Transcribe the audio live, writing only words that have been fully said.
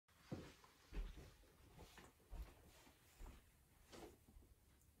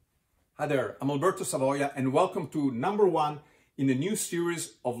Hi there, I'm Alberto Savoia and welcome to number 1 in a new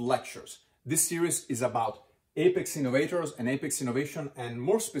series of lectures. This series is about Apex Innovators and Apex Innovation, and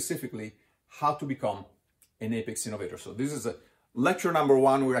more specifically, how to become an Apex Innovator. So this is a lecture number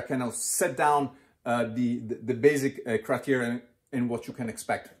 1 where I kind of set down the basic criteria and what you can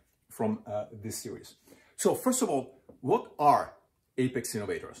expect from this series. So first of all, what are Apex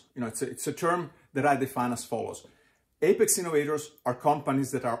Innovators? You know, it's a term that I define as follows. Apex Innovators are companies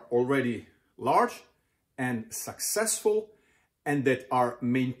that are already large and successful and that are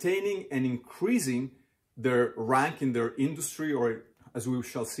maintaining and increasing their rank in their industry, or as we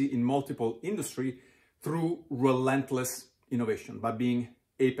shall see, in multiple industry, through relentless innovation, by being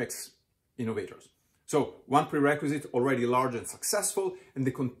Apex Innovators. So one prerequisite, already large and successful, and they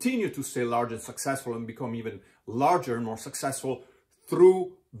continue to stay large and successful and become even larger and more successful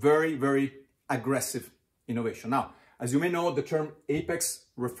through very, very aggressive innovation. Now, as you may know, the term Apex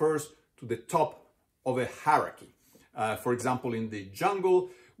refers to the top of a hierarchy. For example, in the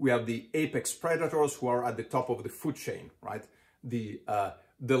jungle, we have the Apex Predators who are at the top of the food chain, right? The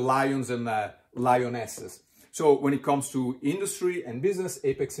lions and lionesses. So when it comes to industry and business,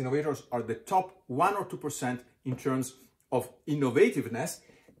 Apex Innovators are the top 1 or 2% in terms of innovativeness.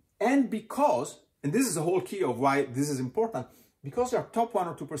 And because, and this is the whole key of why this is important, because they're top 1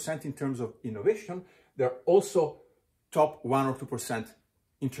 or 2% in terms of innovation, they're also top 1 or 2%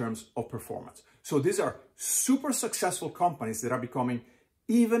 in terms of performance. So these are super successful companies that are becoming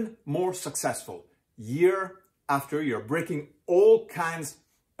even more successful year after year, breaking all kinds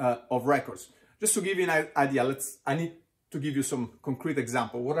of records. Just to give you an idea, I need to give you some concrete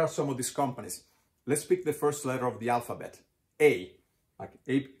example. What are some of these companies? Let's pick the first letter of the alphabet, A, like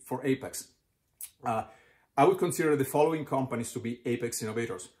A for Apex. I would consider the following companies to be Apex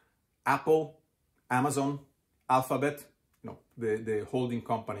Innovators: Apple, Amazon, Alphabet, the holding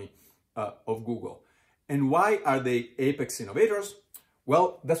company of Google. And why are they Apex Innovators?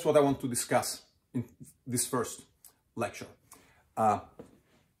 Well, that's what I want to discuss in this first lecture.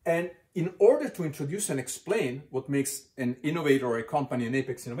 And in order to introduce and explain what makes an innovator or a company an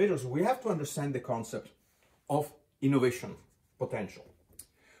Apex Innovators, we have to understand the concept of innovation potential.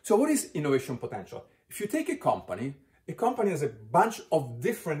 So what is innovation potential? If you take a company has a bunch of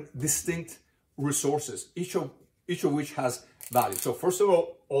different distinct resources, each of which has value. So first of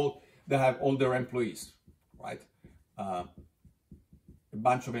all, they have all their employees, right? A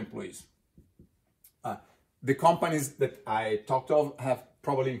bunch of employees. The companies that I talked of have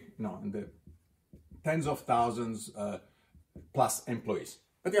probably, in the tens of thousands plus employees.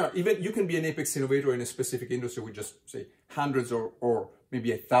 But even you can be an Apex Innovator in a specific industry with just say hundreds or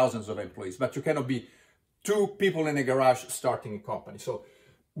maybe thousands of employees, but you cannot be 2 people in a garage starting a company. So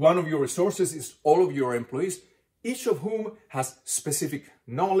one of your resources is all of your employees, each of whom has specific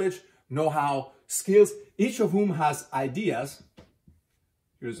knowledge, know-how, skills, each of whom has ideas.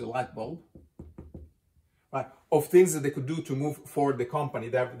 Here's a light bulb, right, of things that they could do to move forward the company.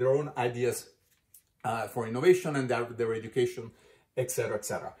 They have their own ideas for innovation and their education, etc.,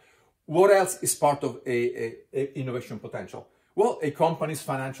 etc. What else is part of a innovation potential? Well, a company's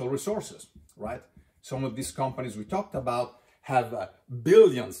financial resources, right? Some of these companies we talked about have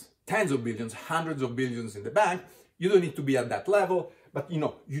billions, tens of billions, hundreds of billions in the bank. You don't need to be at that level, but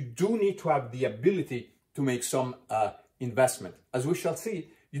you do need to have the ability to make some investment. As we shall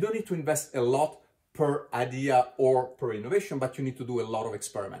see, you don't need to invest a lot per idea or per innovation, but you need to do a lot of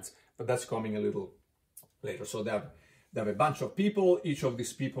experiments. But that's coming a little later. So they have a bunch of people. Each of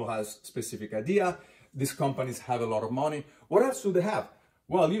these people has specific idea. These companies have a lot of money. What else do they have?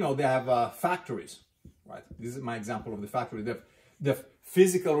 Well, they have factories, right? This is my example of the factory. They have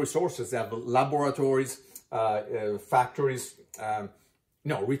physical resources. They have laboratories, factories,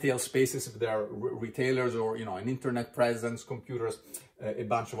 retail spaces if they're retailers, or an internet presence, computers, a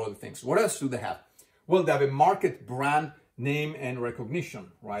bunch of other things. What else do they have? Well, they have a market brand name and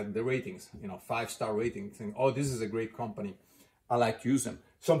recognition, right? The ratings, 5-star rating, saying, oh, this is a great company, I like to use them.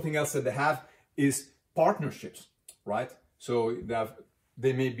 Something else that they have is partnerships, right? So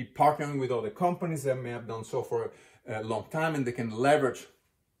they may be partnering with other companies that may have done so for a long time, and they can leverage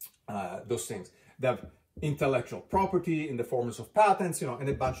those things. They have intellectual property in the forms of patents, and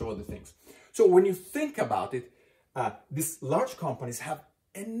a bunch of other things. So when you think about it, these large companies have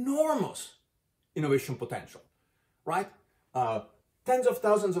enormous innovation potential, right? Tens of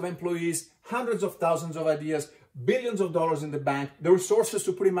thousands of employees, hundreds of thousands of ideas, billions of dollars in the bank, the resources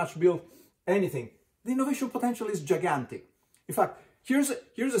to pretty much build anything. The innovation potential is gigantic. In fact, here's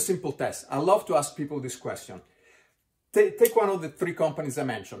a simple test. I love to ask people this question. Take one of the 3 companies I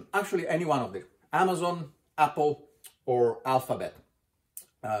mentioned, actually any one of them, Amazon, Apple, or Alphabet.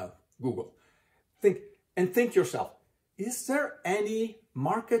 Google. Think yourself, is there any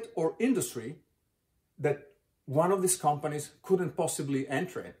market or industry that one of these companies couldn't possibly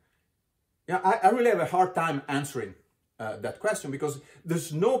enter in? Yeah, I really have a hard time answering that question, because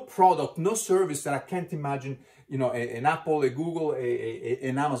there's no product, no service that I can't imagine, you know, an Apple, a Google,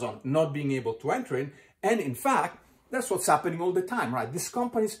 an Amazon not being able to enter in. And in fact, that's what's happening all the time, right? These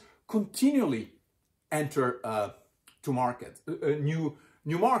companies continually enter to market, new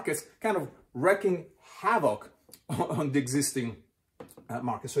markets, kind of wreaking havoc on the existing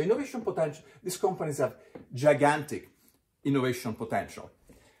market. So innovation potential, these companies have gigantic innovation potential.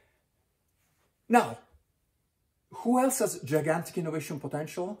 Now, who else has gigantic innovation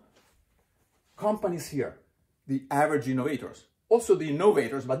potential? Companies here, the average innovators, also the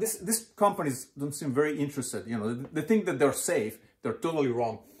innovators, but these companies don't seem very interested. You know, they think that they're safe, they're totally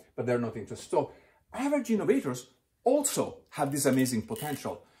wrong, but they're not interested. So average innovators also have this amazing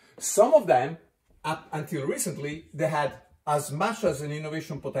potential. Some of them, up until recently, they had as much as an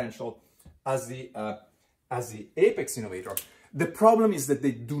innovation potential as the Apex Innovator. The problem is that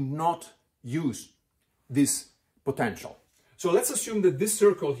they do not use this potential. So let's assume that this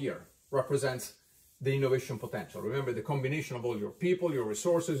circle here represents the innovation potential. Remember, the combination of all your people, your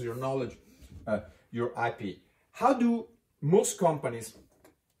resources, your knowledge, your IP. How do most companies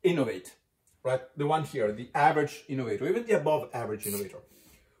innovate, right? The one here, the average innovator, even the above average innovator.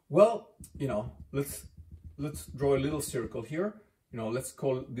 Well, you know, let's draw a little circle here. You know, let's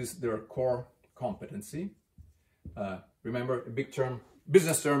call this their core competency. Remember, a big term,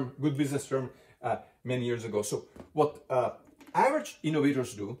 business term, good business term, many years ago. So what average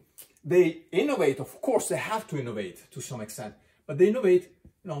innovators do, they innovate. Of course, they have to innovate to some extent, but they innovate,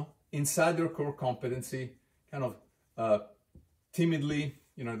 you know, inside their core competency, kind of timidly,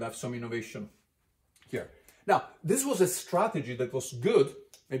 you know, they have some innovation here. Now, this was a strategy that was good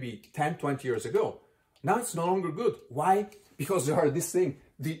maybe 10, 20 years ago. Now it's no longer good. Why? Because there are this thing,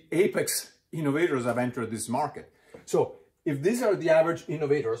 the Apex Innovators have entered this market. So if these are the average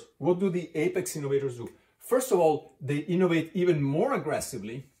innovators, what do the Apex Innovators do? First of all, they innovate even more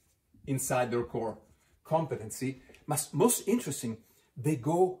aggressively inside their core competency. Most interesting, they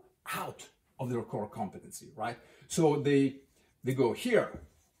go out of their core competency, right? So they go here,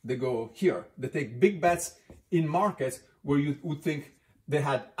 they go here. They take big bets in markets where you would think they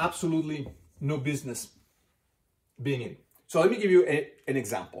had absolutely no business being in. So let me give you an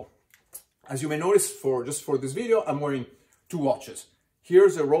example. As you may notice, just for this video, I'm wearing two watches.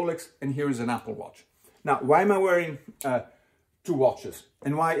 Here's a Rolex and here is an Apple Watch. Now, why am I wearing two watches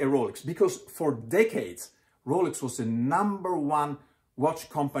and why a Rolex? Because for decades, Rolex was the #1 watch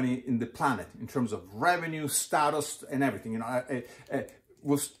company in the planet in terms of revenue, status, and everything. You know, it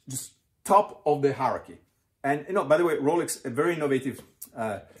was just top of the hierarchy. And you know, by the way, Rolex, a very innovative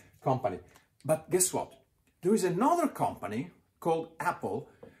company. But guess what? There is another company called Apple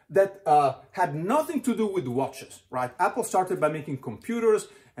that had nothing to do with watches, right? Apple started by making computers,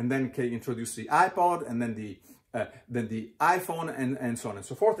 and then introduced the iPod, and then the iPhone, and so on and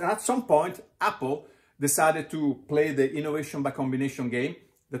so forth. And at some point, Apple decided to play the innovation by combination game.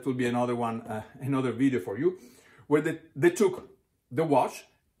 That will be another one, another video for you, where they took the watch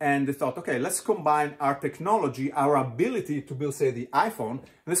and they thought, okay, let's combine our technology, our ability to build, say, the iPhone.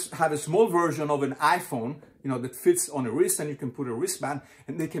 Let's have a small version of an iPhone, you know, that fits on a wrist and you can put a wristband,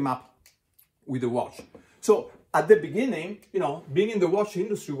 and they came up with a watch. So at the beginning, you know, being in the watch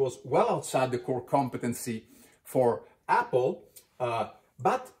industry was well outside the core competency for Apple,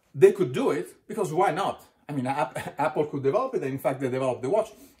 but they could do it because why not? I mean, Apple could develop it, and in fact, they developed the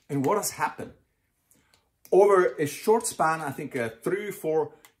watch. And what has happened? Over a short span, I think 3 or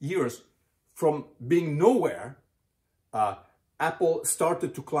 4 years, from being nowhere, Apple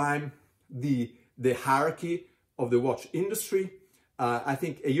started to climb the hierarchy of the watch industry. I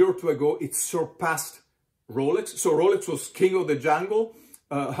think a year or two ago, it surpassed Rolex. So Rolex was king of the jungle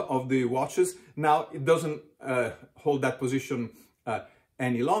of the watches. Now it doesn't hold that position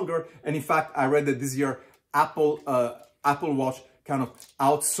any longer. And in fact, I read that this year, Apple Watch kind of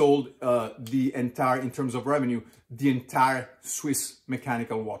outsold the entire, in terms of revenue, the entire Swiss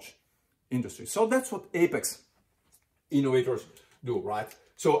mechanical watch industry. So that's what Apex Innovators do, right?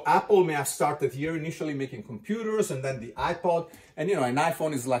 So Apple may have started here initially making computers, and then the iPod, and you know, an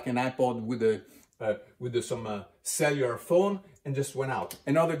iPhone is like an iPod with some cellular phone, and just went out.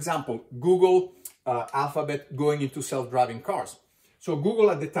 Another example, Google, Alphabet going into self-driving cars. So Google,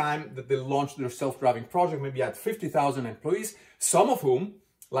 at the time that they launched their self-driving project, maybe had 50,000 employees, some of whom,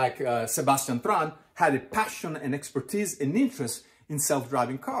 like Sebastian Tran, had a passion and expertise and interest in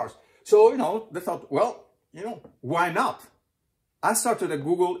self-driving cars. So, you know, they thought, well, you know, why not? I started at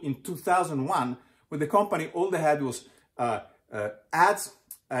Google in 2001 with the company, all they had was ads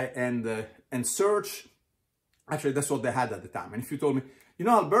and search. Actually, that's what they had at the time. And if you told me, you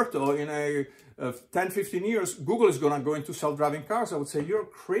know, Alberto, in 10, 15 years, Google is going to go into self-driving cars, I would say, you're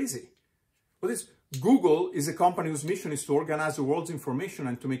crazy. But Google is a company whose mission is to organize the world's information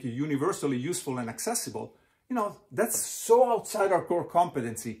and to make it universally useful and accessible. You know, that's so outside our core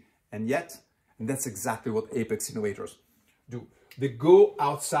competency. And yet, and that's exactly what Apex Innovators do. They go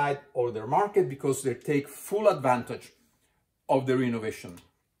outside of their market because they take full advantage of their innovation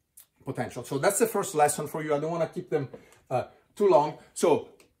potential. So that's the first lesson for you. I don't want to keep them too long. So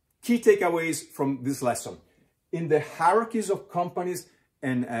key takeaways from this lesson. In the hierarchies of companies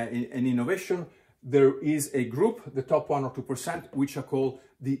and innovation, there is a group, the top 1 or 2%, which I call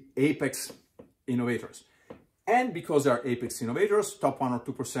the Apex Innovators. And because they are Apex Innovators, top 1 or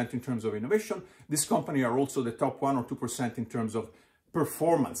 2% in terms of innovation, this company are also the top 1 or 2% in terms of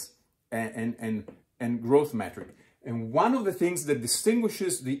performance and growth metric. And one of the things that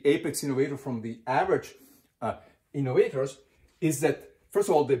distinguishes the Apex Innovator from the average innovators is that, first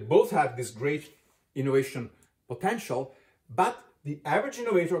of all, they both have this great innovation potential, but the average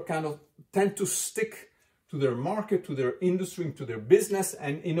innovator kind of tend to stick to their market, to their industry, to their business,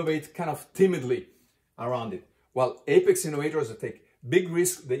 and innovate kind of timidly around it. While Apex Innovators, they take big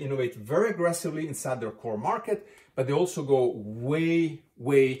risks, they innovate very aggressively inside their core market, but they also go way,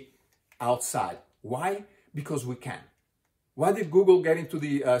 way outside. Why? Because we can. Why did Google get into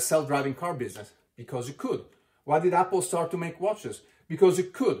the self-driving car business? Because it could. Why did Apple start to make watches? Because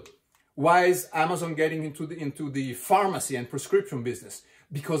it could. Why is Amazon getting into the pharmacy and prescription business?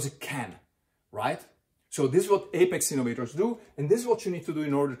 Because it can, right? So this is what Apex Innovators do, and this is what you need to do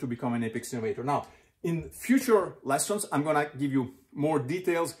in order to become an Apex Innovator. Now, in future lessons, I'm going to give you more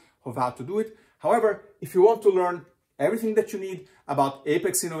details of how to do it. However, if you want to learn everything that you need about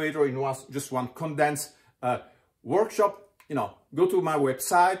Apex Innovator in just one condensed workshop, you know, go to my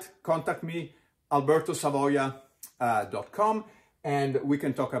website, contact me, albertosavoia.com, and we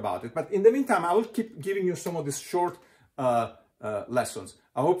can talk about it. But in the meantime, I will keep giving you some of these short lessons.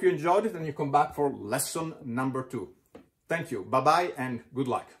 I hope you enjoyed it and you come back for lesson number 2. Thank you. Bye-bye and good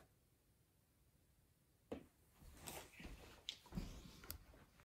luck.